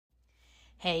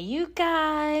Hey, you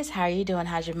guys, how are you doing?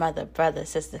 How's your mother, brother,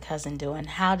 sister, cousin doing?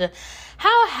 How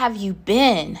have you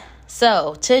been?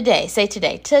 So today,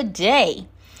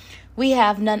 we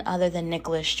have none other than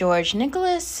Nicholas George.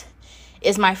 Nicholas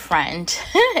is my friend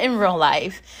in real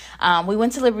life. We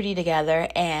went to Liberty together,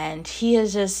 and he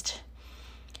is just,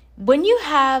 when you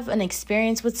have an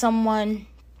experience with someone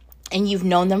and you've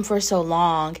known them for so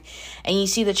long and you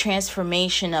see the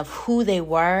transformation of who they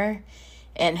were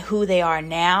and who they are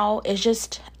now, is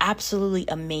just absolutely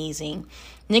amazing.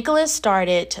 Nicholas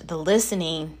started The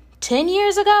Listening 10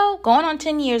 years ago, going on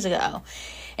 10 years ago.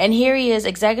 And here he is,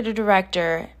 executive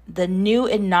director, the new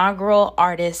inaugural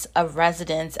artist of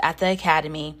residence at the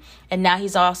Academy. And now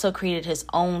he's also created his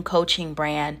own coaching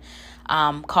brand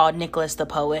called Nicholas the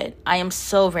Poet. I am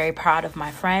so very proud of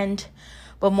my friend.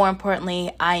 But more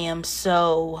importantly, I am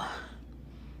so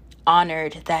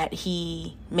honored that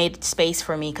he made space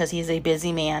for me, because he's a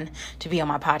busy man, to be on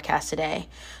my podcast today.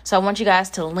 So I want you guys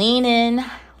to lean in,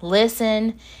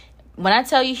 listen. When I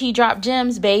tell you he dropped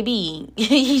gems, baby,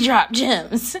 he dropped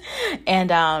gems.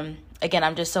 And again,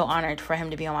 I'm just so honored for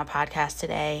him to be on my podcast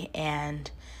today.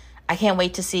 And I can't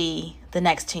wait to see the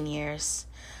next 10 years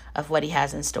of what he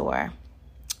has in store.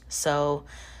 So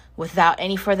without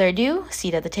any further ado,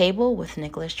 seat at the table with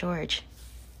Nicholas George.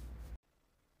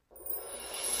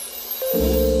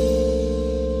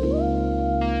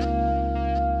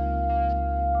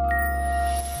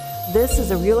 This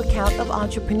is a real account of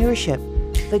entrepreneurship,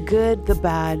 the good, the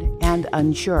bad, and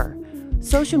unsure.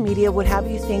 Social media would have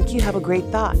you think you have a great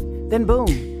thought, then boom,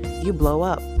 you blow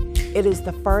up. It is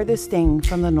the farthest thing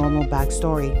from the normal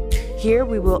backstory. Here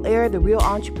we will air the real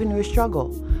entrepreneur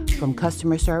struggle, from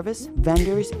customer service,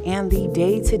 vendors, and the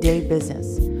day-to-day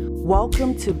business.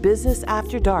 Welcome to Business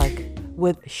After Dark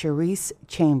with Sharice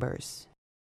Chambers.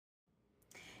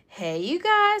 Hey, you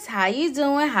guys, how you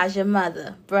doing? How's your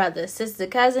mother, brother, sister,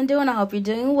 cousin doing? I hope you're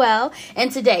doing well.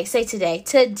 And today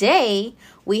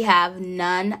we have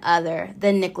none other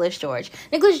than Nicholas George.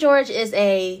 Nicholas George is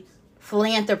a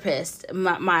philanthropist,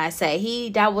 might I say. He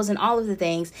dabbles in all of the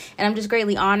things, and I'm just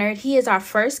greatly honored. He is our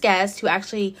first guest who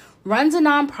actually runs a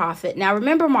nonprofit. Now,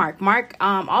 remember Mark. Mark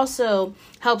also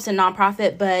helps in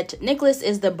nonprofit, but Nicholas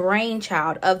is the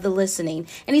brainchild of The Listening,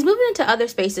 and he's moving into other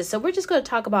spaces. So we're just going to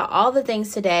talk about all the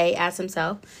things today as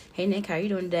himself. Hey, Nick, how are you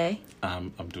doing today?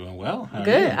 I'm doing well. How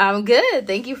good. Are you? I'm good.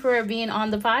 Thank you for being on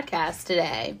the podcast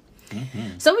today.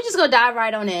 Mm-hmm. So we're just going to dive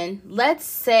right on in. Let's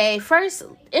say, first,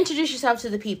 introduce yourself to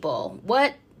the people.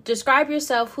 Describe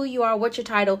yourself, who you are, what's your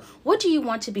title, what do you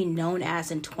want to be known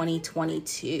as in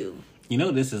 2022? You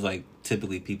know, this is like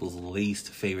typically people's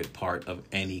least favorite part of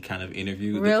any kind of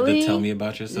interview. Really? To tell me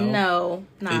about yourself. No,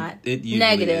 not. It usually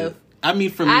negative. Is. I mean,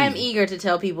 for me, I am eager to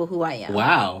tell people who I am.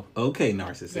 Wow. Okay,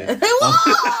 narcissist. Whoa!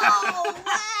 Wow!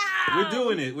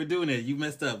 We're doing it. You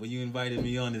messed up when you invited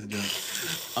me on this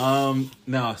gun.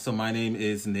 No, so my name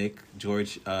is Nick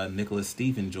George, Nicholas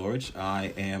Stephen George.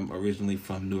 I am originally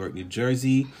from Newark, New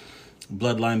Jersey.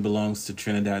 Bloodline belongs to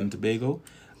Trinidad and Tobago.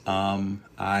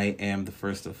 I am the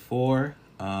first of four.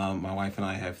 My wife and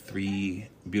I have 3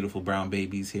 beautiful brown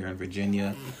babies here in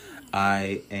Virginia.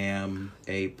 I am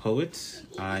a poet.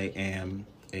 I am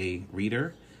a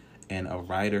reader and a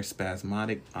writer,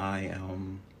 spasmodic.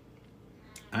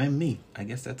 I'm me. I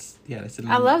guess that's it.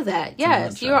 I love that.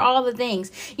 Yes, you're all the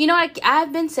things. You know,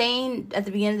 I've been saying at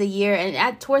the beginning of the year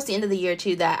and towards the end of the year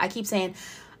too, that I keep saying,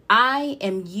 I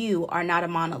and you are not a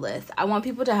monolith. I want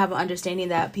people to have an understanding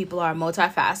that people are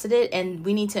multifaceted, and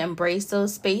we need to embrace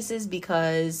those spaces,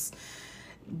 because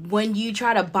when you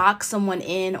try to box someone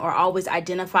in or always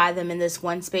identify them in this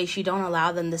one space, you don't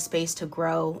allow them the space to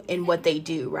grow in what they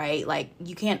do, right? Like,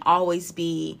 you can't always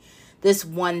be this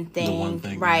one thing,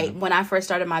 right? Yeah. When I first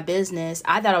started my business,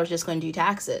 I thought I was just going to do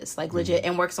taxes, like legit,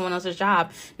 and work someone else's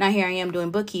job. Now here I am doing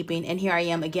bookkeeping, and here I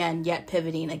am again, yet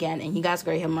pivoting again. And you guys are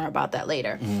going to hear more about that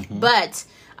later. Mm-hmm. But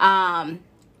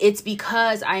it's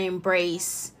because I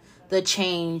embrace the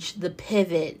change, the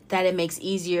pivot, that it makes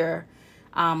easier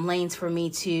lanes for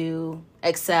me to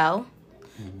excel,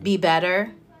 be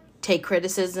better, take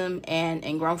criticism,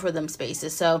 and grow for them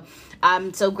spaces. So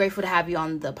I'm so grateful to have you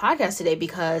on the podcast today,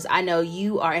 because I know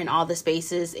you are in all the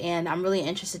spaces, and I'm really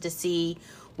interested to see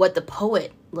what the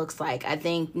poet looks like. I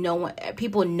think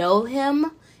people know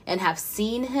him and have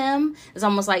seen him. It's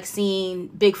almost like seeing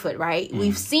Bigfoot, right? Mm-hmm.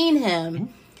 We've seen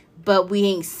him, but we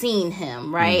ain't seen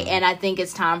him, right? Mm-hmm. And I think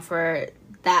it's time for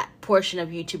that portion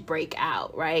of you to break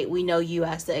out, right? We know you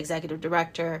as the executive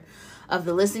director of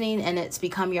The Listening, and it's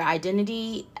become your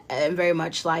identity, and very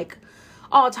much like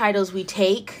all titles we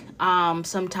take,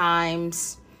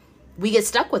 sometimes we get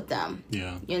stuck with them.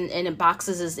 Yeah. And it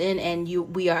boxes us in, and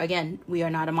we are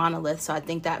not a monolith. So I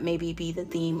think that maybe be the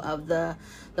theme of the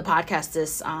podcast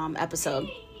this episode.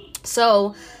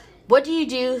 So what do you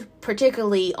do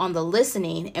particularly on the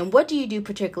listening, and what do you do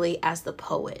particularly as the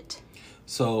poet?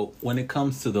 So when it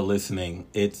comes to the listening,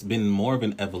 it's been more of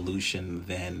an evolution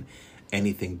than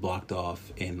anything blocked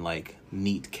off in like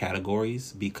neat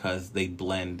categories, because they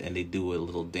blend and they do a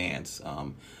little dance.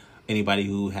 Anybody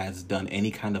who has done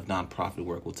any kind of nonprofit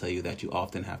work will tell you that you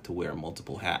often have to wear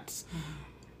multiple hats,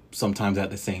 sometimes at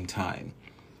the same time.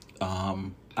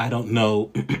 I don't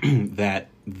know that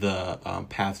the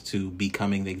path to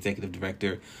becoming the executive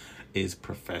director is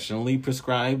professionally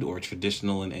prescribed or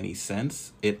traditional in any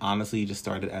sense. It honestly just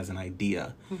started as an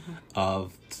idea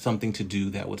of something to do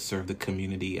that would serve the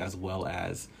community as well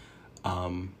as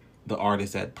the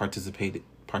artists that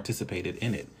participated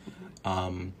in it.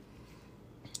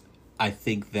 I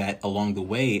think that along the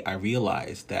way, I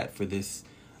realized that for this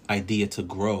idea to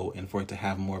grow and for it to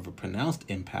have more of a pronounced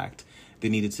impact, there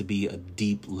needed to be a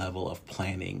deep level of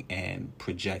planning and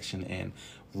projection and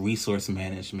resource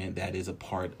management that is a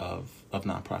part of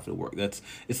nonprofit work.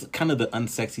 It's kind of the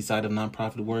unsexy side of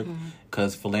nonprofit work,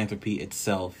 because philanthropy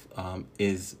itself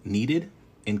is needed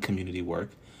in community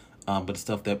work, but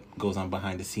stuff that goes on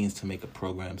behind the scenes to make a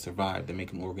program survive, to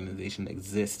make an organization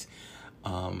exist,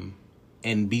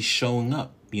 and be showing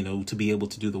up, to be able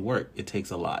to do the work, it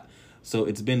takes a lot. So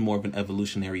it's been more of an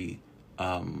evolutionary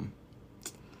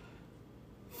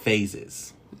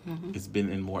phases. It's been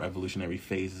in more evolutionary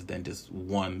phases than just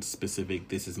one specific,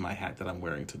 this is my hat that I'm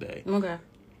wearing today. Okay.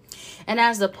 And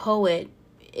as the poet,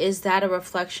 is that a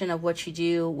reflection of what you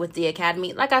do with the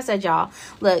Academy? Like I said, y'all,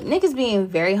 look, Nick is being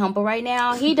very humble right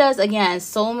now. He does, again,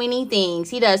 so many things.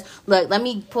 He does, look, let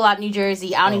me pull out New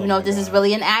Jersey. I don't even know if this is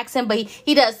really an accent, but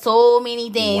he does so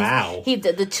many things. Wow. He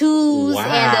the twos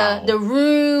and the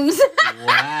rooms.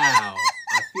 Wow.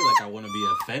 I feel like I want to be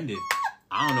offended.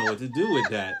 I don't know what to do with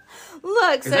that.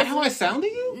 Look, is that how I sound to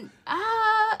you?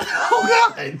 Oh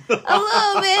God. a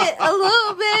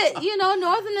little bit.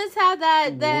 Northerners have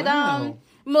that wow.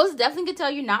 Most definitely could tell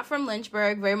you're not from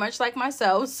Lynchburg, very much like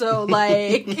myself. So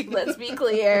let's be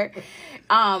clear.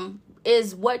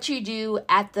 Is what you do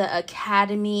at the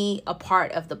Academy a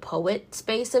part of the poet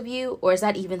space of you, or is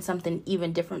that even something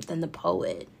even different than the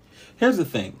poet? Here's the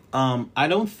thing. I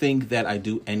don't think that I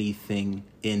do anything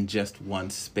in just one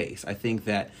space. I think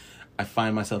that I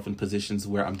find myself in positions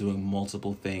where I'm doing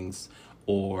multiple things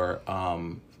or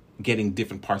getting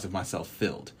different parts of myself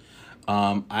filled.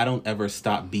 I don't ever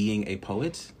stop being a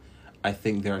poet. I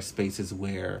think there are spaces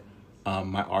where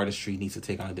my artistry needs to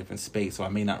take on a different space. So I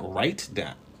may not write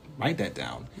that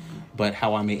down, but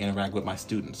how I may interact with my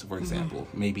students, for example,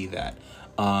 maybe that.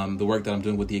 The work that I'm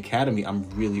doing with the Academy, I'm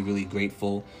really, really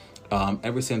grateful.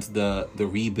 Ever since the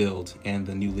rebuild and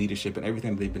the new leadership and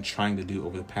everything that they've been trying to do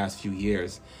over the past few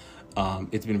years,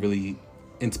 it's been really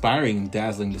inspiring and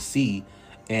dazzling to see,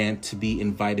 and to be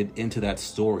invited into that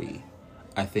story,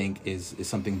 I think is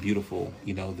something beautiful.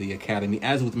 The Academy,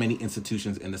 as with many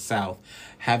institutions in the South,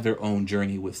 have their own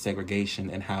journey with segregation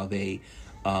and how they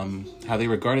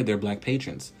regarded their Black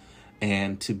patrons.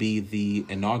 And to be the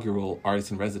inaugural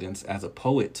artist in residence as a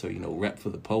poet, or rep for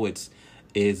the poets,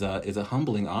 is a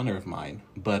humbling honor of mine.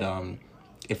 But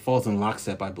it falls in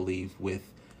lockstep, I believe, with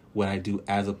what I do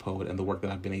as a poet and the work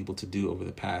that I've been able to do over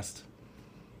the past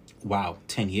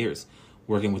 10 years,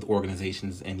 working with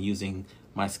organizations and using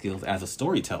my skills as a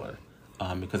storyteller,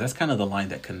 because that's kind of the line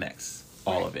that connects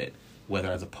all of it, whether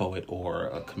as a poet or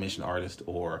a commissioned artist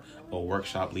or a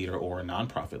workshop leader or a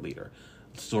nonprofit leader.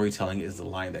 Storytelling is the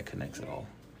line that connects it all.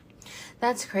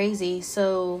 That's crazy.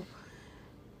 So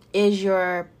is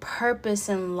your purpose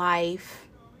in life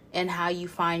and how you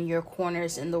find your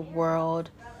corners in the world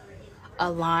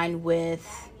aligned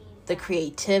with the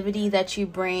creativity that you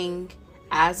bring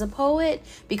as a poet?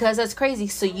 Because that's crazy.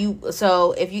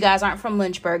 So if you guys aren't from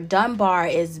Lynchburg, Dunbar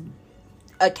is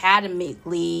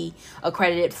academically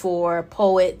accredited for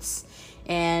poets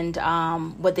and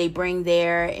what they bring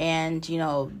there, and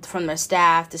from their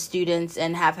staff, the students,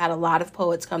 and have had a lot of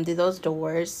poets come through those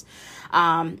doors.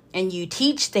 And you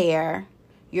teach there.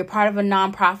 You're part of a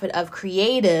nonprofit of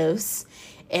creatives,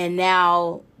 and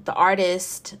now the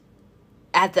artist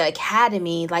at the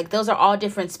Academy, those are all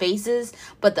different spaces,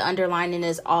 but the underlining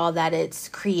is all that it's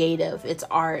creative, it's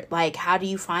art. How do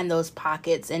you find those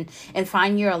pockets and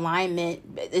find your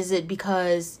alignment? Is it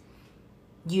because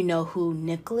you know who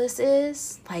Nicholas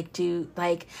is? I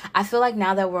feel like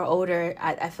now that we're older,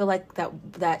 I feel like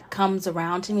that comes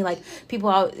around to me. Like,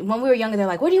 people, when we were younger, they're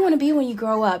like, what do you want to be when you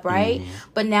grow up, right?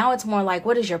 But now it's more like,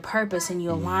 what is your purpose? And you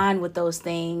align with those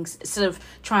things instead of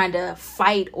trying to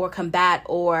fight or combat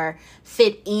or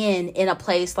fit in a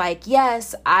place like,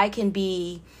 yes, I can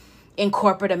be in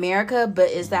corporate America, but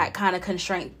is that kind of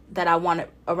constraint that I want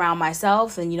around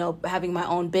myself? And, having my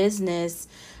own business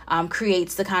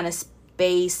creates the kind of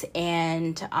space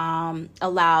and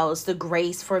allows the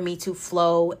grace for me to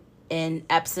flow in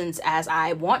essence as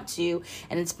I want to.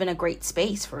 And it's been a great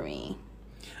space for me.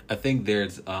 I think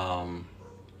there's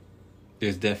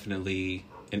definitely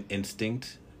an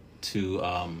instinct to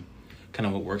kind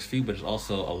of what works for you, but there's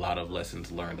also a lot of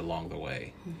lessons learned along the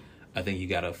way. I think you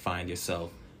got to find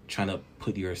yourself trying to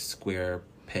put your square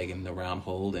peg in the round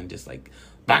hole and just like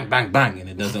bang, bang, bang, and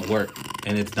it doesn't work.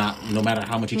 And it's not, no matter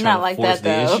how much you try to force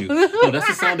the issue. No, that's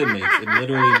the sound it makes. It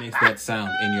literally makes that sound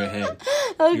in your head.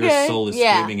 Okay. Your soul is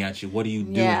screaming at you. What are you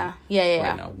doing right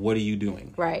now? What are you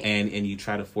doing? Right. And you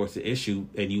try to force the issue,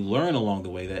 and you learn along the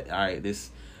way that, all right,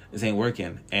 this ain't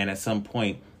working. And at some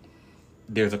point,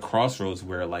 there's a crossroads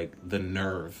where, like, the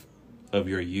nerve of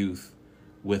your youth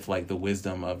with, like, the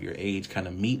wisdom of your age kind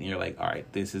of meet, and you're like, all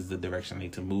right, this is the direction I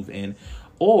need to move in.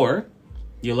 Or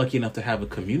you're lucky enough to have a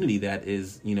community that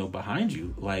is, behind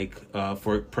you. Like,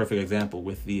 for a perfect example,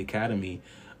 with the Academy,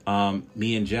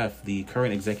 me and Jeff, the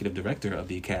current executive director of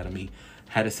the Academy,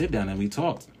 had a sit down and we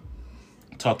talked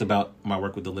about my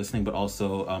work with the listening, but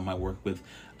also my work with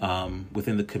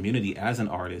within the community as an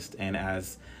artist. And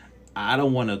as, I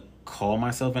don't want to call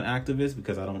myself an activist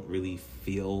because I don't really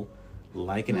feel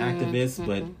like an activist,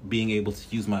 but being able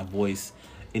to use my voice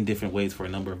in different ways for a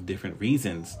number of different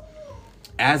reasons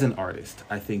as an artist,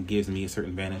 I think gives me a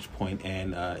certain vantage point.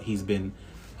 And he's been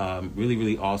really,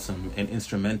 really awesome and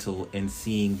instrumental in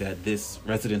seeing that this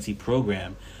residency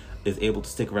program is able to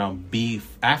stick around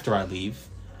after I leave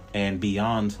and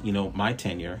beyond, my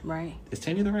tenure. Right. Is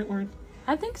tenure the right word?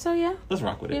 I think so, yeah. Let's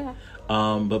rock with it. Yeah.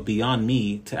 But beyond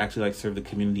me, to actually like serve the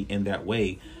community in that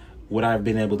way, would I have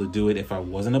been able to do it if I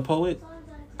wasn't a poet?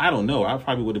 I don't know. I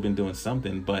probably would have been doing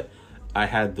something, but I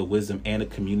had the wisdom and a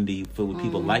community filled with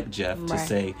people like Jeff to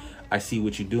say, I see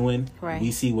what you're doing. Right.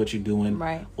 We see what you're doing.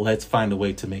 Right. Let's find a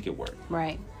way to make it work.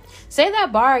 Right. Say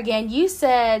that bar again. You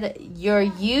said your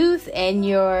youth and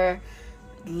your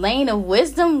lane of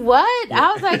wisdom. What?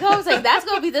 I was like, that's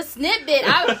gonna be the snippet.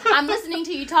 I'm listening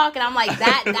to you talk, and I'm like,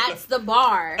 that's the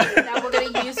bar that we're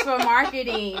gonna use for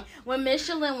marketing. When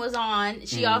Michelin was on,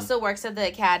 she also works at the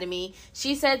Academy.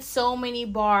 She said so many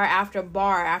bar after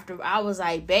bar after. I was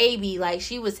like, baby, like,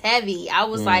 she was heavy. I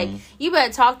was like, you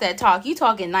better talk that talk. You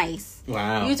talking nice.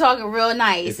 Wow. You talking real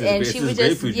nice. And she was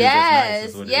just,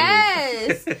 yes.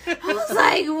 I was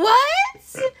like, what?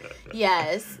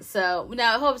 Yes. So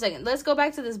now hold a second. Let's go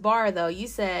back to this bar though. You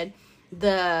said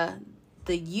the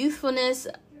youthfulness,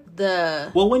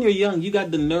 well, when you're young, you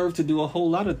got the nerve to do a whole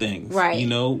lot of things. Right.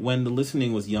 When the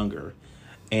listening was younger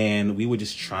and we were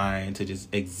just trying to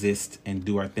just exist and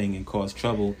do our thing and cause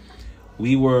trouble,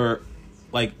 we were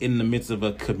like in the midst of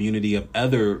a community of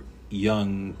other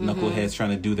young knuckleheads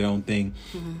trying to do their own thing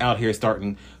out here,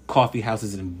 starting coffee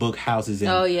houses and book houses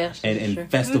and and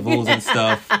festivals and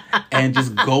stuff, and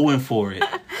just going for it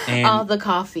and all the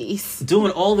coffees,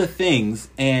 doing all the things,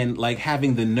 and like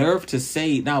having the nerve to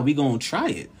say, "Nah, we gonna try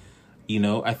it."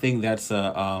 I think that's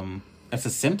a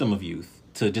symptom of youth,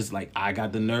 to just like, I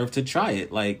got the nerve to try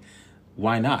it. Like,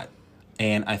 why not?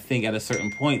 And I think at a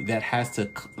certain point that has to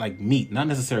like meet, not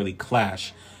necessarily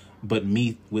clash, but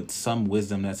meet with some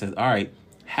wisdom that says, all right,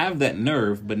 have that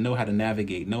nerve, but know how to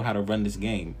navigate, know how to run this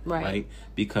game, right?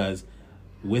 Because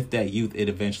with that youth, it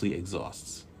eventually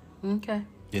exhausts. Okay.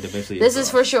 It eventually This exhausts.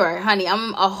 Is for sure, honey.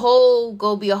 I'm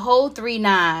gonna be a whole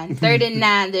 39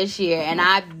 this year, and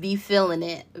I be feeling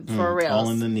it for real. All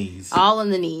in the knees. All in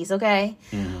the knees, okay?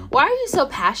 Why are you so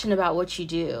passionate about what you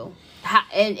do?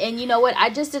 And you know what? I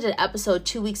just did an episode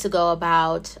 2 weeks ago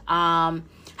about how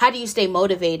do you stay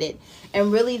motivated?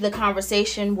 And really the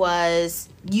conversation was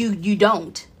you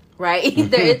don't, right?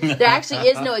 there actually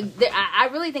is no, I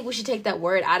really think we should take that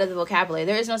word out of the vocabulary.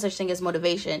 There is no such thing as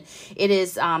motivation. It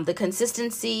is the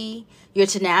consistency, your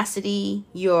tenacity,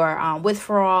 your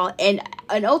withdrawal, and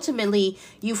ultimately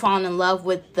you fall in love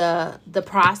with the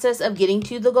process of getting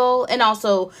to the goal. And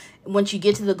also once you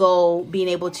get to the goal, being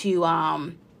able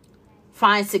to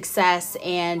find success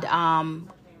and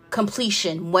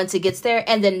completion once it gets there,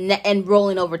 and then and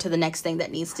rolling over to the next thing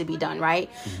that needs to be done, right?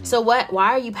 Mm-hmm. So why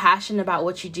are you passionate about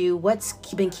what you do? What's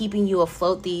been keeping you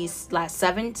afloat these last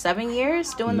 7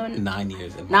 years doing the 9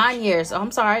 years? 9 years. Oh,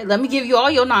 I'm sorry. Let me give you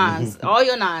all your nines. All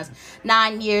your nines.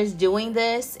 9 years doing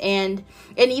this, and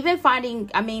even finding,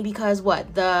 I mean, because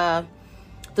what the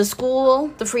school,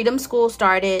 the Freedom School,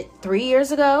 started 3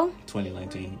 years ago.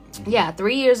 2019. Mm-hmm. Yeah,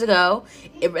 3 years ago.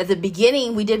 At the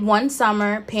beginning, we did one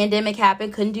summer. Pandemic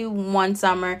happened. Couldn't do one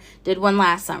summer. Did one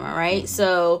last summer, right? Mm-hmm.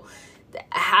 So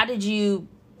how did you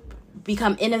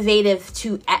become innovative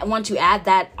to want to add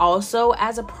that also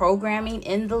as a programming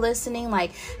in the listening?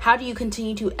 Like, how do you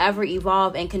continue to ever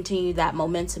evolve and continue that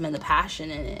momentum and the passion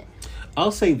in it?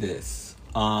 I'll say this.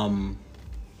 I'll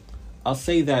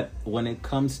say that when it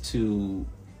comes to,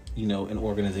 an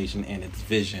organization and its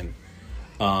vision,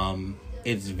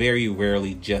 it's very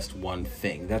rarely just one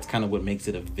thing. That's kind of what makes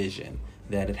it a vision,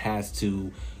 that it has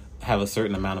to have a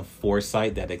certain amount of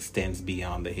foresight that extends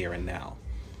beyond the here and now.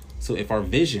 So if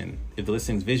the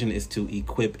listening's vision is to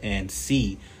equip and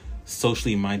see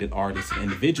socially minded artists and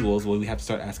individuals, well, we have to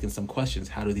start asking some questions.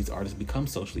 How do these artists become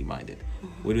socially minded?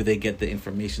 Mm-hmm. Where do they get the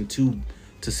information to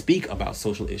speak about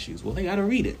social issues? Well, they got to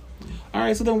read it. All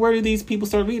right, so then where do these people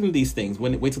start reading these things?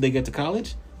 Wait till they get to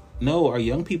college? No, our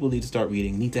young people need to start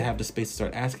reading, need to have the space to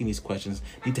start asking these questions,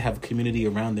 need to have a community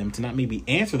around them to not maybe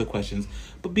answer the questions,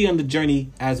 but be on the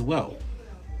journey as well.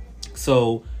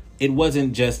 So it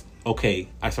wasn't just, okay,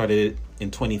 I started it in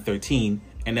 2013,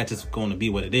 and that's just going to be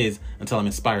what it is until I'm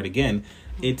inspired again.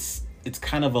 It's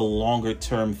kind of a longer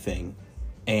term thing.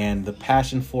 And the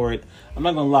passion for it, I'm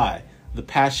not going to lie, the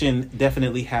passion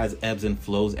definitely has ebbs and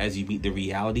flows as you meet the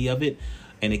reality of it,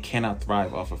 and it cannot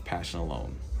thrive off of passion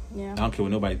alone. Yeah. I don't care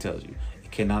what nobody tells you.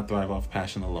 It cannot thrive off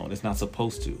passion alone. It's not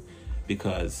supposed to,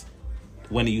 because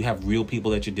when you have real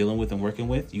people that you're dealing with and working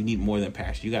with, you need more than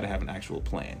passion. You got to have an actual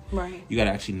plan. Right. You got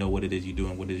to actually know what it is you're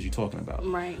doing, what it is you're talking about.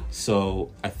 Right.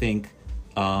 So I think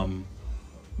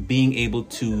being able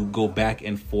to go back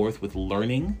and forth with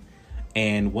learning,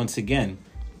 and once again,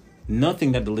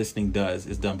 nothing that the listening does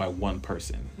is done by one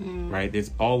person, right?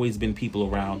 There's always been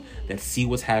people around that see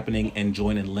what's happening and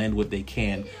join and lend what they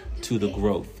can to the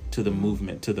growth, to the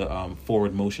movement, to the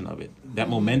forward motion of it. That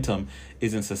momentum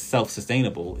isn't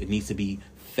self-sustainable. It needs to be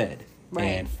fed. Right.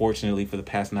 And fortunately for the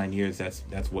past 9 years,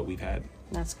 that's what we've had.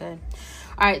 That's good.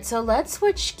 All right, so let's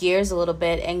switch gears a little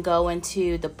bit and go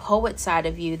into the poet side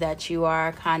of you that you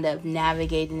are kind of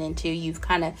navigating into. You've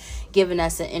kind of given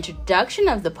us an introduction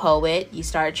of the poet. You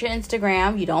started your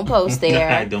Instagram. You don't post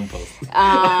there. I don't post.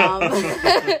 I'm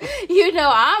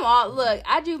all, look,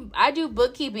 I do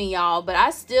bookkeeping, y'all, but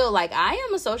I still, I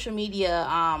am a social media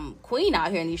queen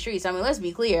out here in these streets. I mean, let's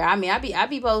be clear. I mean, I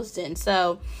be posting.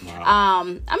 So, wow.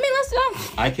 let's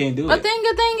I can't do it. A thing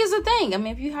is a thing. I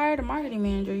mean, if you hired a marketing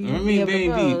manager,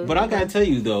 but I gotta tell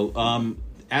you though,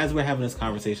 as we're having this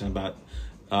conversation about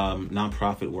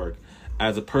nonprofit work,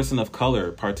 as a person of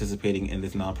color participating in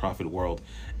this nonprofit world,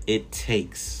 it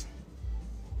takes.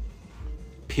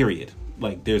 Period.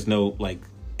 There's no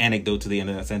anecdote to the end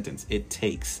of that sentence. It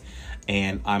takes,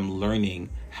 and I'm learning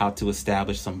how to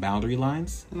establish some boundary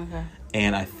lines. Okay.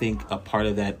 And I think a part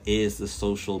of that is the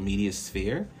social media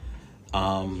sphere.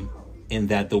 In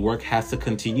that the work has to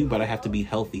continue, but I have to be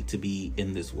healthy to be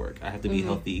in this work. I have to be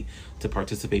healthy to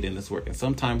participate in this work. And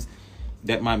sometimes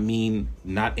that might mean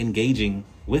not engaging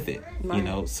with it.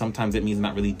 Right. Sometimes it means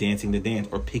not really dancing the dance,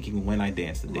 or picking when I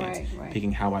dance the dance, right.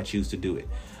 Picking how I choose to do it.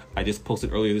 I just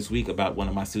posted earlier this week about one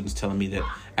of my students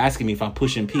asking me if I'm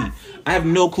pushing P. I have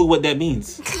no clue what that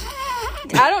means.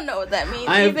 I don't know what that means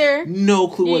either. I have no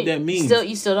clue what that means.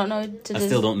 You still don't know? I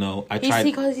still don't know. I tried.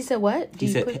 He said what? He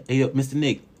said, "Hey, Mr.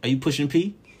 Nick, are you pushing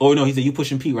P?" Oh no, he said, "You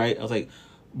pushing P, right?" I was like,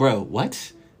 "Bro,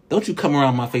 what? Don't you come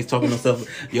around my face talking to stuff."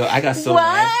 Yo, I got so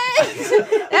mad.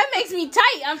 That makes me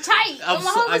tight. I'm tight.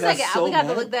 Hold on a second. We got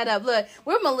to look that up. Look,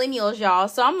 we're millennials, y'all.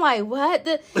 So I'm like, what?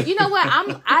 You know what?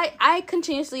 I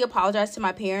continuously apologize to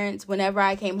my parents whenever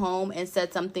I came home and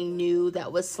said something new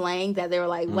that was slang, that they were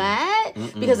like, what?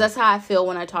 Because that's how I feel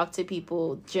when I talk to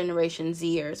people, Generation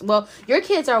Zers. Well, your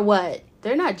kids are what?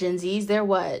 They're not Gen Zs. They're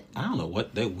what? I don't know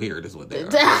what. They're weird is what they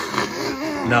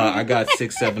are. No, I got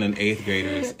 6th, 7th, and 8th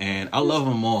graders, and I love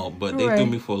them all, but they threw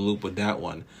me for a loop with that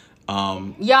one.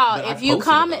 Y'all, if you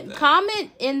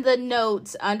comment in the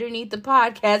notes underneath the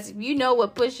podcast if you know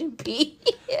what pushing P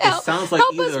is. It sounds like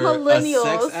either a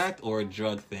sex act or a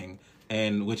drug thing.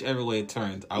 And whichever way it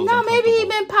turns, I was maybe he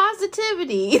meant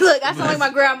positivity. Look, I sound like my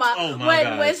grandma. Oh my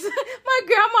when my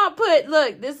grandma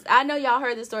put, this, I know y'all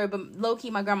heard this story, but low key,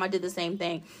 my grandma did the same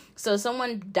thing. So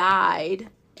someone died,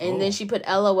 And then she put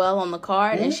LOL on the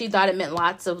card, and she thought it meant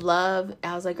lots of love.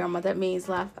 I was like, Grandma, that means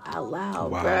laugh out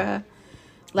loud, bruh.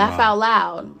 Laugh out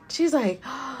loud. She's like,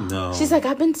 no. She's like,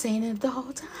 I've been saying it the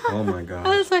whole time. Oh my God.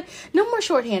 I was like, no more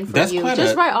shorthand for you.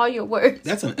 Just write all your words.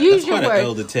 Use your words.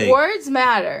 L to take. Words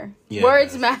matter. Yeah,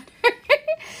 words matter.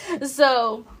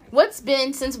 So, what's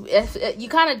been, since you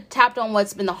kind of tapped on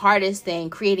what's been the hardest thing,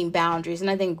 creating boundaries. And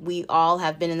I think we all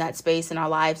have been in that space in our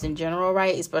lives in general,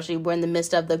 right? Especially we're in the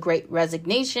midst of the great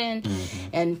resignation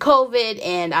and COVID.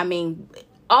 And I mean,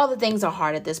 all the things are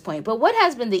hard at this point. But what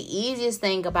has been the easiest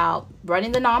thing about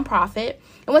running the nonprofit?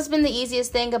 And what's been the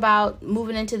easiest thing about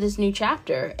moving into this new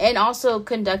chapter? And also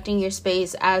conducting your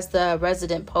space as the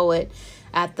resident poet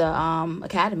at the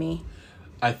Academy?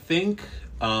 I think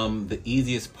the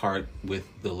easiest part with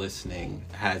the listening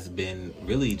has been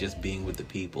really just being with the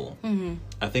people.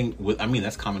 I think,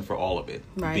 that's common for all of it,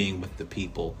 being with the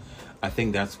people. I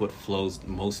think that's what flows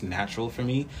most natural for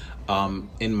me.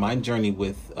 In my journey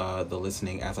with the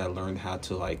listening, as I learned how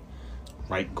to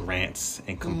write grants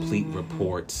and complete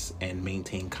reports and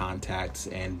maintain contacts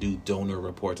and do donor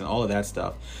reports and all of that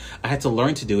stuff, I had to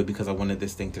learn to do it because I wanted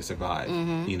this thing to survive.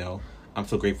 You know, I'm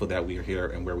so grateful that we are here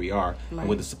and where we are, and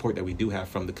with the support that we do have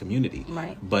from the community.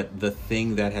 But the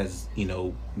thing that has,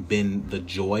 been the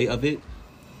joy of it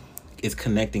is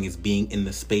connecting, is being in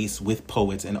the space with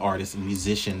poets and artists and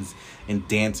musicians and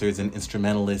dancers and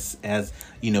instrumentalists, as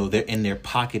they're in their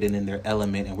pocket and in their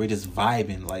element, and we're just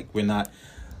vibing. Like we're not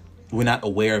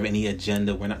aware of any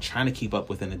agenda. We're not trying to keep up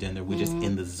with an agenda. We're just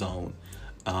in the zone.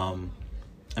 And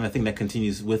I think that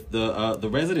continues with the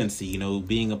residency,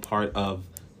 being a part of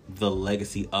the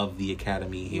legacy of the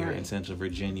Academy here in Central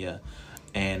Virginia,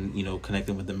 and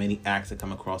connecting with the many acts that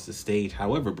come across the stage,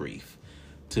 however brief,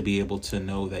 to be able to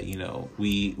know that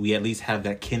we at least have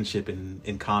that kinship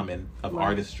in common of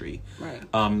artistry.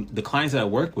 The clients that I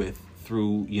work with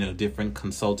through different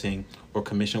consulting or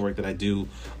commission work that I do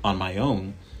on my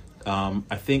own,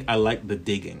 I think I like the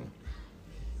digging.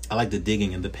 I like the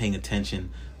digging and the paying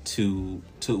attention to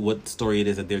what story it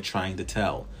is that they're trying to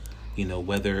tell.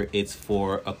 Whether it's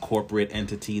for a corporate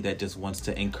entity that just wants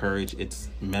to encourage its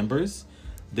members,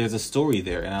 there's a story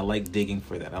there, and I like digging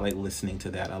for that. I like listening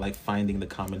to that. I like finding the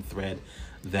common thread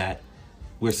that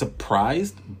we're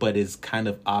surprised, but is kind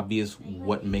of obvious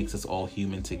what makes us all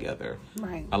human together.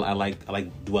 I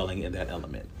like dwelling in that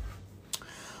element.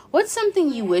 What's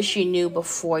something you wish you knew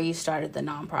before you started the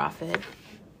nonprofit?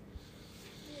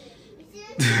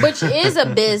 Which is a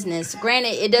business.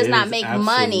 Granted, it does not make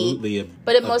money,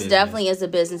 but it most definitely is a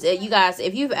business. You guys,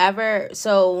 if you've ever,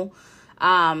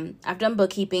 I've done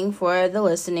bookkeeping for the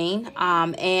listening,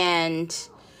 and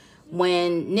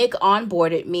when Nick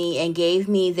onboarded me and gave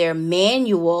me their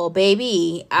manual,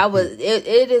 baby,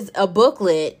 it is a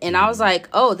booklet, and I was like,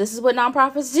 oh, this is what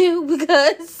nonprofits do,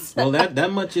 because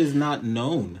that much is not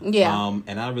known.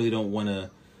 And I really don't want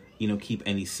to keep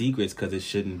any secrets, because it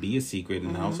shouldn't be a secret,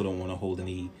 and I also don't want to hold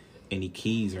any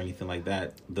keys or anything like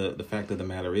that. The fact of the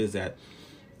matter is that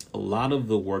a lot of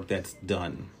the work that's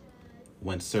done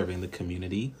when serving the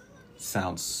community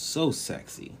sounds so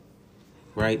sexy,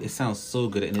 right? It sounds so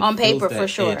good, and it on paper for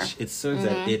sure. It serves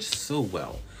that itch so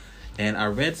well. And I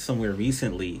read somewhere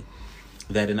recently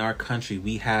that in our country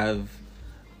we have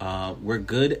we're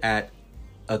good at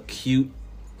acute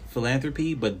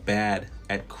philanthropy, but bad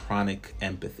at chronic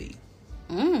empathy.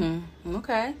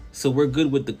 Okay. So we're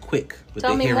good with the quick. With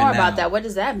Tell the me here more and now. about that. What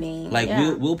does that mean? Like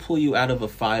we'll pull you out of a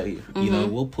fire.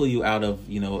 We'll pull you out of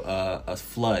a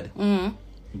flood.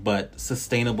 But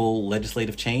sustainable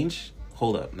legislative change.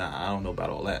 Hold up, I don't know about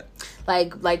all that.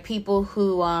 Like people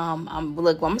who look, I'm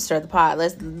gonna stir the pot.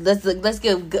 Let's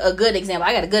give a good example.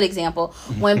 I got a good example.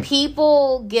 When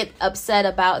people get upset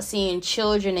about seeing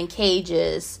children in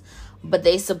cages, but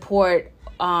they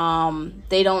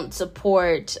don't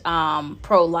support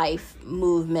pro-life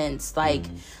movements like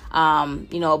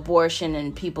abortion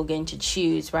and people getting to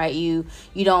choose, right? You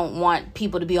don't want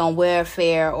people to be on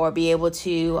welfare or be able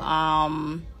to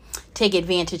take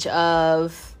advantage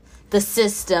of the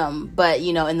system, but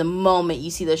in the moment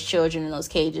you see those children in those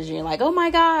cages, and you're like, oh my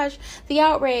gosh, the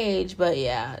outrage. But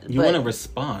you want to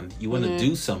respond, you want to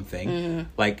do something.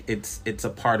 Like it's a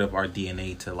part of our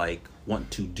DNA to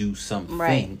want to do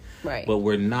something, right. But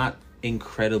we're not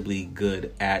incredibly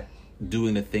good at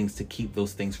doing the things to keep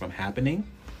those things from happening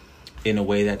in a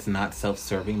way that's not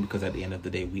self-serving, because at the end of the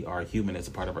day we are human. It's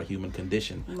a part of our human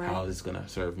condition. How is this going to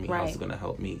serve me? How is it going to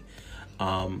help me?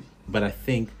 But I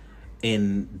think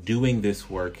in doing this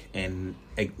work and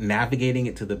navigating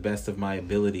it to the best of my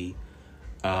ability,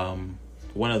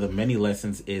 one of the many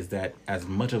lessons is that as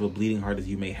much of a bleeding heart as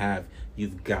you may have,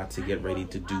 you've got to get ready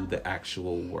to do the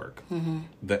actual work.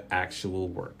 The actual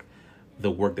work.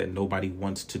 The work that nobody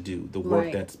wants to do. The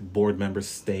work that board members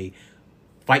stay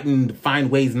fighting to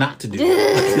find ways not to do.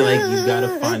 I feel like you've got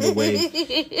to find a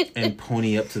way and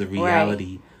pony up to the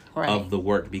reality of the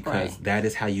work, because that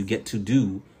is how you get to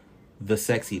do the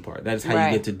sexy part. That is how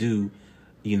you get to do,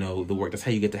 you know, the work. That's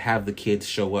how you get to have the kids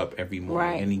show up every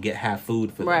morning and you have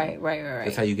food for them. Right.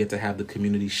 That's how you get to have the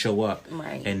community show up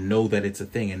and know that it's a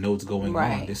thing and know it's going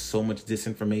on. There's so much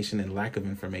disinformation and lack of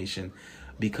information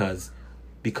because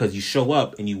you show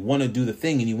up and you want to do the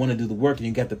thing and you want to do the work and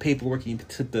you got the paperwork and you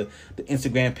took the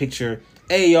Instagram picture.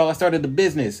 Hey, y'all, I started the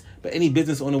business. But any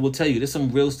business owner will tell you there's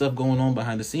some real stuff going on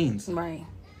behind the scenes. Right.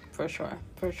 For sure.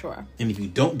 And if you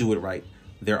don't do it right,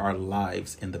 there are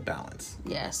lives in the balance.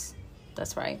 Yes,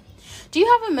 that's right. Do you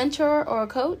have a mentor or a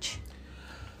coach?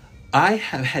 I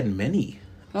have had many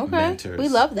mentors. We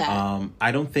love that.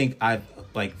 I don't think I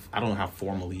don't know how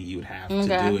formally you would have to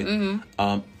do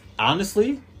it.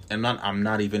 Honestly, I'm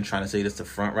not even trying to say this to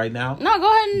front right now. No,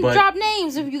 go ahead and drop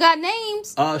names if you got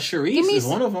names. Sharice is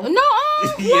one of them. No,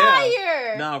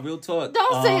 liar. Nah, real talk.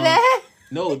 Don't say that.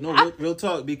 No, real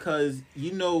talk, because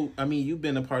you've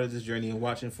been a part of this journey and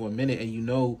watching for a minute,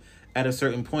 and at a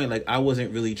certain point, like, I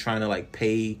wasn't really trying to like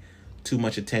pay too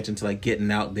much attention to like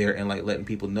getting out there and like letting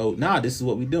people know, this is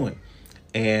what we're doing.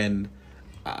 And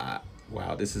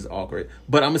wow, this is awkward.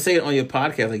 But I'm gonna say it on your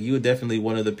podcast, like, you were definitely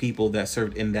one of the people that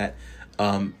served in that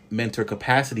mentor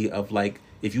capacity of like,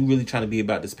 if you really trying to be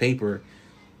about this paper,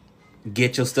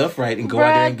 get your stuff right and go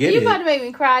out there and get it. You about to make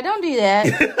me cry. Don't do that.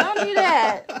 Don't do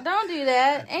that. Don't do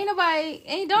that.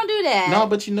 Don't do that. No,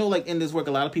 but like in this work,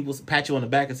 a lot of people pat you on the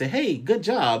back and say, hey, good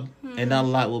job. And not a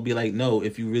lot will be like, no,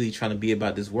 if you're really trying to be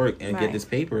about this work and get this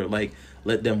paper, like,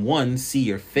 let them, one, see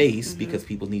your face, because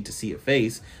people need to see your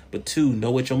face, but two, know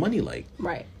what your money like.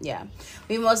 Right, yeah.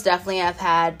 We most definitely have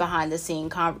had behind the scene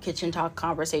kitchen talk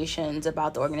conversations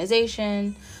about the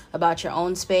organization, about your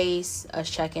own space,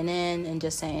 us checking in and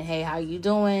just saying, hey, how you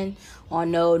doing? Or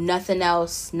no, nothing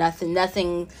else, nothing,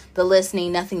 the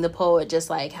listening, nothing the poet, just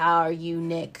like, how are you,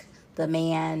 Nick, the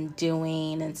man,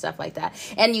 doing, and stuff like that.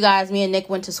 And you guys, me and Nick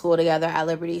went to school together at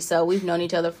Liberty, so we've known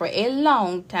each other for a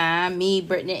long time. Me,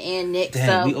 Brittany, and Nick.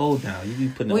 Damn, we old now. You be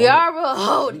putting we are real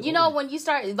old. You know, when you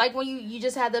start, like when you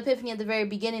just had the epiphany at the very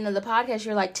beginning of the podcast,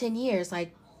 you're like 10 years.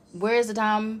 Like, where is the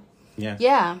time?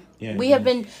 Yeah. We have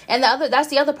been, and that's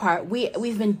the other part.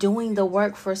 We've been doing the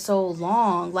work for so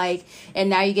long, like, and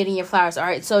now you're getting your flowers. All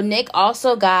right. So Nick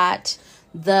also got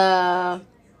the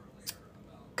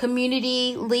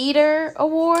Community Leader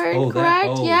Award,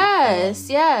 correct? Yes.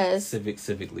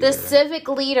 Civic Leader. The Civic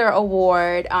Leader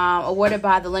Award, awarded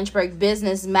by the Lynchburg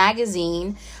Business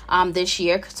Magazine this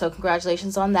year. So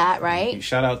congratulations on that, right?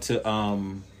 Shout out to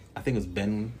I think it was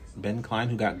Ben Klein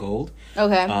who got gold.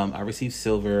 Okay. I received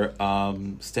silver.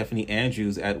 Stephanie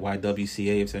Andrews at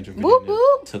YWCA of Central Virginia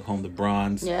took home the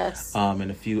bronze. Yes. And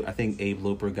a few, I think Abe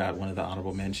Loper got one of the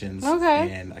honorable mentions.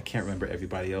 Okay. And I can't remember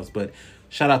everybody else, but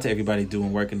shout out to everybody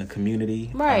doing work in the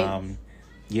community. Right.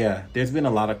 There's been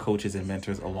a lot of coaches and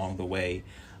mentors along the way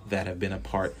that have been a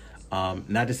part,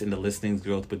 not just in the listings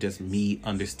growth, but just me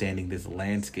understanding this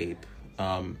landscape.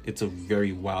 It's a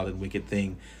very wild and wicked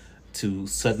thing to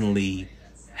suddenly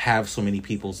have so many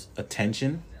people's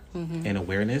attention and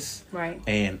awareness. Right.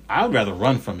 And I would rather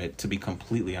run from it, to be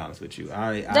completely honest with you.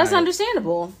 That's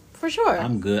understandable. For sure.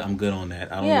 I'm good on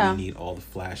that. I don't really need all the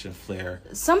flash and flare.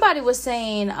 Somebody was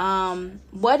saying,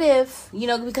 what if,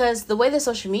 because the way that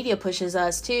social media pushes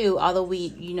us too, although we,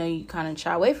 you kind of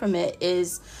shy away from it,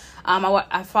 is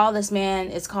I follow this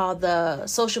man. It's called the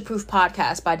Social Proof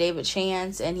Podcast by David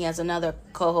Chance, and he has another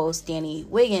co-host, Donnie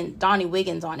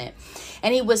Wiggins, on it.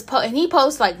 And he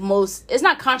posts like it's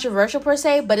not controversial per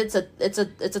se, but it's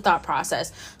a thought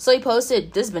process. So he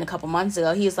posted, this has been a couple months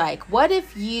ago. He's like, what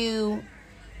if you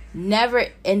never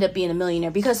end up being a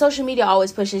millionaire? Because social media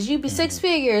always pushes you be six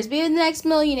figures, be the next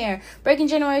millionaire, breaking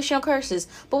generational curses.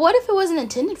 But what if it wasn't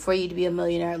intended for you to be a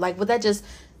millionaire? Like, would that just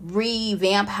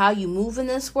revamp how you move in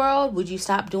this world? Would you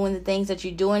stop doing the things that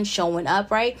you're doing, showing up,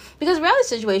 right? Because the reality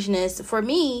situation is, for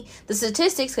me, the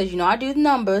statistics, because I do the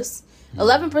numbers,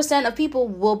 11% of people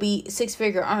will be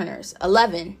six-figure earners.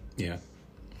 11. Yeah.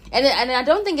 And I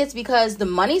don't think it's because the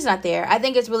money's not there. I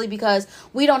think it's really because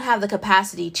we don't have the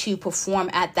capacity to perform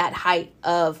at that height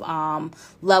of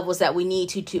levels that we need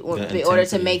to in order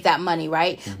to make that money,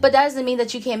 right? Mm-hmm. But that doesn't mean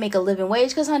that you can't make a living wage,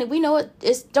 because, honey, we know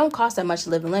it don't cost that much to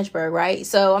live in Lynchburg, right?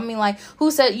 So, I mean, like,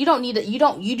 who said you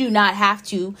do not have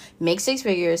to make six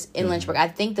figures in Lynchburg? I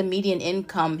think the median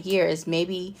income here is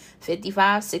maybe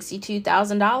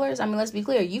 $62,000. I mean, let's be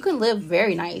clear. You can live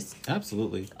very nice.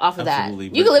 Absolutely. Off of that.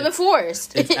 You can live in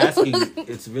Forest.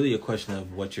 It's really a question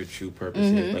of what your true purpose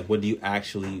is. Like, what do you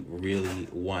actually really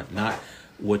want? Not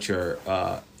what you're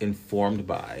informed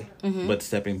by,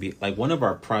 but like, one of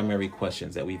our primary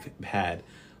questions that we've had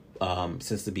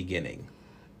since the beginning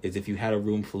is, if you had a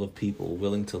room full of people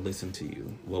willing to listen to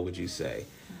you, what would you say?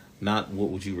 Not what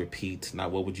would you repeat,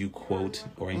 not what would you quote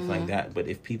or anything like that, but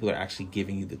if people are actually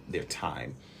giving you their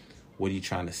time, what are you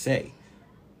trying to say?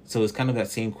 So it's kind of that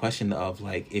same question of,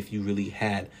 like, if you really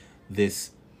had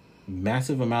this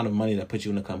massive amount of money that puts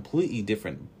you in a completely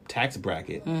different tax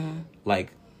bracket,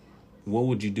 like, what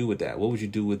would you do with that? What would you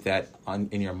do with that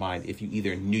in your mind if you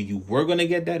either knew you were going to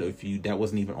get that, or if that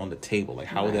wasn't even on the table? Like,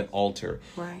 how would that alter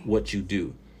what you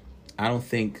do? I don't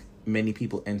think many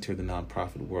people enter the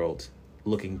nonprofit world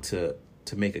looking to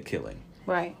make a killing.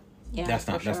 Right. Yeah. That's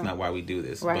not why we do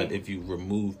this. Right. But if you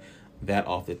remove that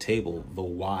off the table, the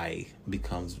why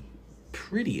becomes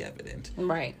pretty evident.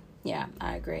 Right. Yeah,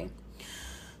 I agree.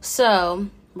 So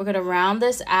we're going to round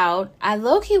this out. I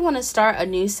low-key want to start a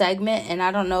new segment, and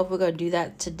I don't know if we're going to do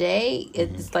that today.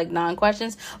 It's like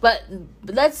non-questions. But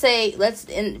let's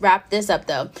wrap this up,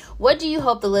 though. What do you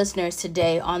hope the listeners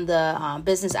today on the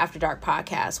Business After Dark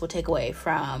podcast will take away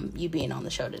from you being on the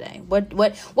show today?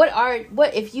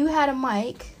 What if you had a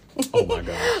mic? Oh, my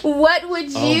gosh.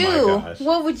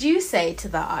 What would you say to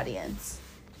the audience?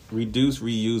 Reduce,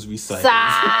 reuse, recycle.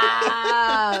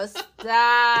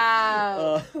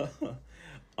 Stop.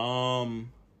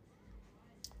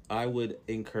 I would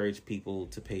encourage people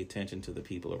to pay attention to the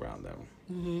people around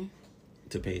them.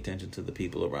 To pay attention to the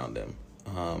people around them.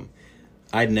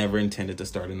 I'd never intended to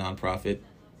start a nonprofit.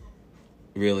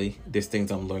 Really, there's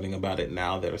things I'm learning about it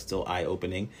now that are still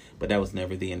eye-opening, but that was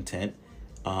never the intent.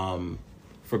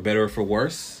 For better or for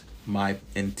worse, my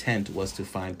intent was to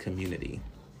find community.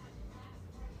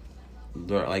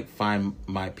 Like, find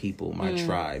my people, my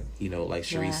tribe. You know, like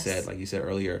Cherie said, like you said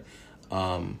earlier,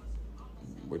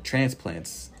 we're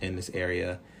transplants in this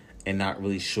area and not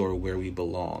really sure where we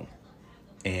belong.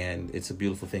 And it's a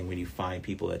beautiful thing when you find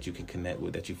people that you can connect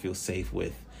with, that you feel safe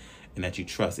with, and that you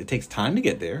trust. It takes time to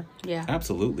get there. Yeah.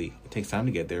 Absolutely. It takes time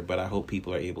to get there, but I hope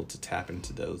people are able to tap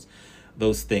into those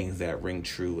things that ring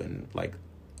true and, like,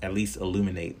 at least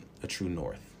illuminate a true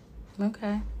north.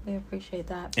 Okay. We appreciate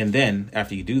that. And then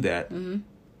after you do that,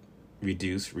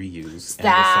 reduce, reuse.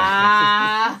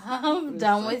 Stop. I'm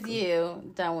done with you.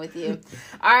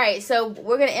 All right. So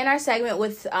we're going to end our segment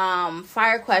with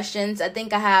fire questions. I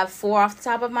think I have 4 off the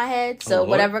top of my head. So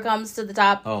whatever comes to the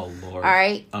top. Oh, Lord. All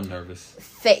right. I'm nervous.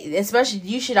 Especially,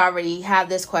 you should already have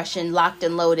this question locked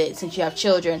and loaded since you have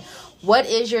children. What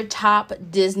is your top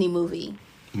Disney movie?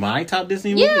 My top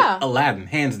Disney movie? Yeah. Aladdin,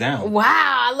 hands down. Wow,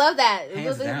 I love that.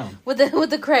 Hands down. With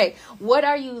the Craig. What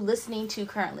are you listening to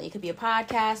currently? It could be a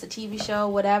podcast, a TV show,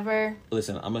 whatever.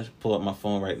 Listen, I'm going to pull up my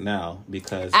phone right now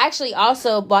because... Actually,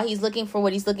 also, while he's looking for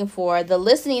what he's looking for, the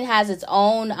listening has its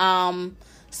own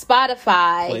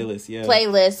Spotify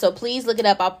playlist. So please look it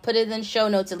up. I'll put it in show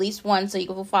notes, at least one, so you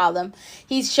can follow them.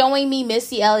 He's showing me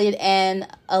Missy Elliott and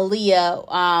Aaliyah.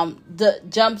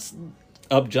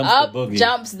 Up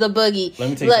jumps the boogie. Let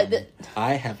me tell you something.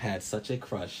 I have had such a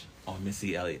crush on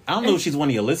Missy Elliott. I don't know if she's one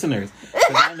of your listeners,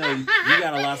 because I know you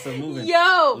got a lot of moving.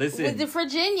 Yo, listen, with the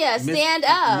Virginia, stand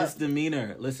up.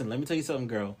 Misdemeanor. Listen, let me tell you something,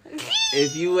 girl.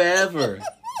 If you ever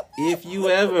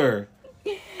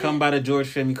come by the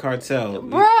George Femi cartel,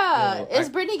 bruh, is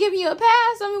Brittany giving you a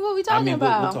pass? I mean, what are we talking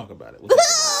about? We'll talk about it. What are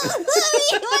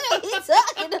we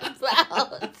talking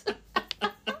about?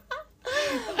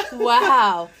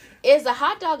 Wow. Is a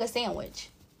hot dog a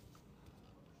sandwich?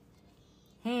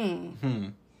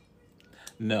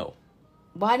 No.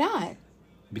 Why not?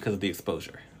 Because of the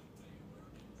exposure.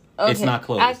 Okay. It's not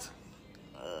closed.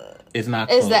 It's not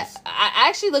closed. I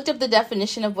actually looked up the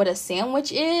definition of what a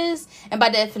sandwich is, and by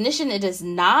definition, it is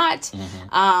not.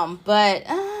 But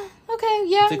okay,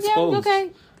 yeah,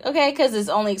 okay, because it's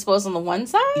only exposed on the one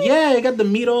side. Yeah, it got the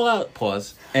meat all out.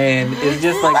 Pause. And it's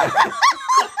just like.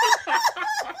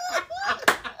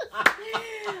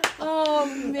 Oh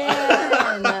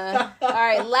man! All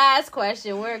right, last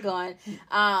question. We're going.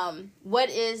 What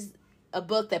is a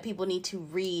book that people need to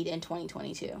read in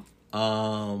 2022?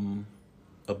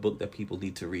 a book that people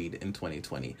need to read in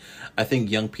 2020. I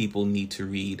think young people need to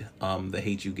read The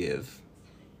Hate U Give.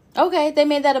 Okay, they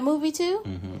made that a movie too?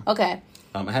 Mm-hmm. Okay.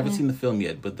 I haven't seen the film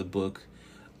yet, but the book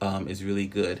is really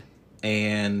good.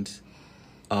 And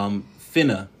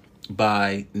Finna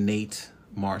by Nate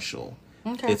Marshall.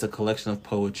 Okay. It's a collection of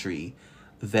poetry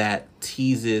that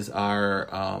teases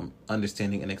our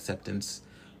understanding and acceptance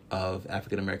of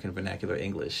African American vernacular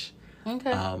English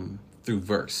through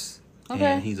verse. Okay.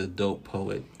 And he's a dope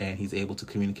poet, and he's able to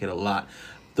communicate a lot.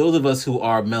 Those of us who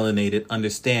are melanated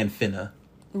understand Finna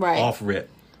off rip.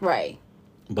 Right.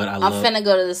 But I'm finna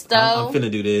go to the stove. I'm finna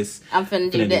do this. I'm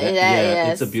finna do that. Yeah,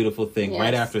 yes. It's a beautiful thing. Yes.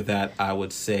 Right after that, I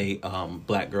would say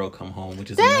Black Girl Come Home,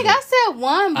 which is I said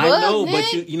one book. I know, Nick.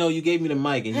 but you gave me the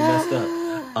mic and you messed up.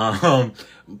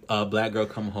 Black Girl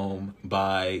Come Home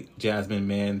by Jasmine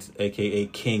Mans, a.k.a.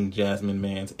 King Jasmine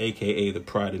Mans, a.k.a. the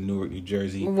Pride of Newark, New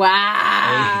Jersey.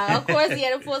 Wow. Of course he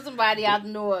had to pull somebody out of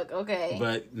Newark. Okay.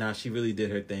 But now she really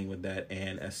did her thing with that.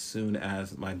 And as soon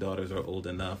as my daughters are old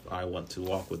enough, I want to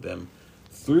walk with them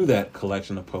through that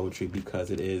collection of poetry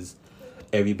because it is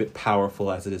every bit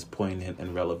powerful as it is poignant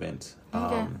and relevant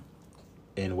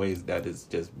in ways that is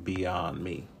just beyond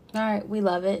me. All right, we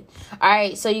love it. All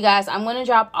right, so you guys, I'm going to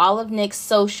drop all of Nick's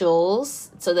socials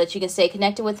so that you can stay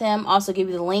connected with him. Also give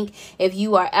you the link if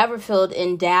you are ever felt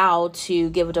endowed to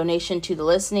give a donation to the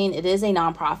listening. It is a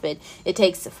nonprofit. It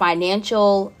takes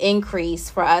financial increase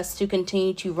for us to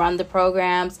continue to run the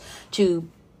programs, to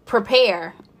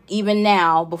prepare even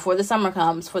now before the summer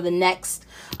comes for the next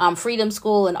Freedom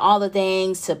School and all the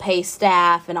things, to pay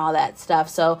staff and all that stuff.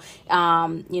 So,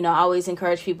 I always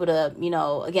encourage people to,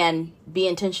 again, be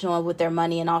intentional with their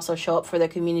money and also show up for their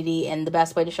community. And the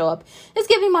best way to show up is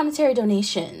giving monetary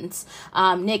donations.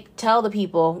 Nick, tell the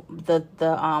people the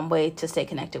way to stay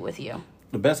connected with you.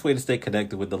 The best way to stay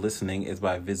connected with The Listening is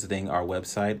by visiting our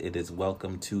website. It is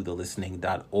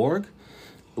welcometothelistening.org.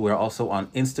 We're also on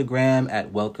Instagram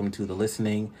at Welcome to the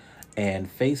Listening, and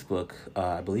Facebook,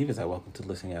 I believe, is at Welcome to the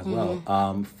Listening as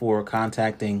well. For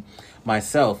contacting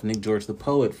myself, Nick George the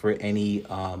Poet, for any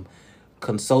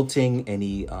consulting,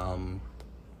 any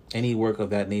work of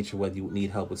that nature, whether you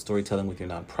need help with storytelling with your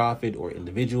nonprofit or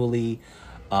individually,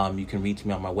 you can reach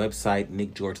me on my website,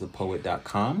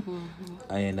 nickgeorgethepoet.com.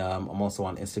 And I'm also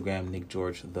on Instagram, Nick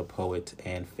George the Poet,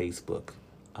 and Facebook.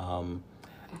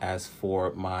 As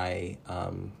for my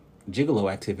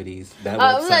gigolo activities, that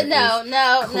website no,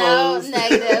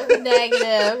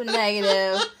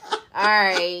 negative. All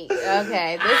right,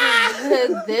 okay,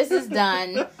 this is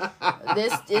done.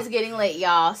 This is getting late,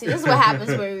 y'all. See, this is what happens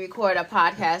when we record a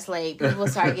podcast late. People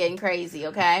start getting crazy.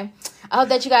 Okay, I hope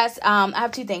that you guys. I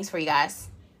have two things for you guys.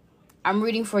 I'm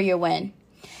rooting for your win, and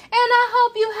I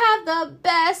hope you have the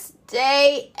best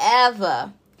day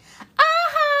ever.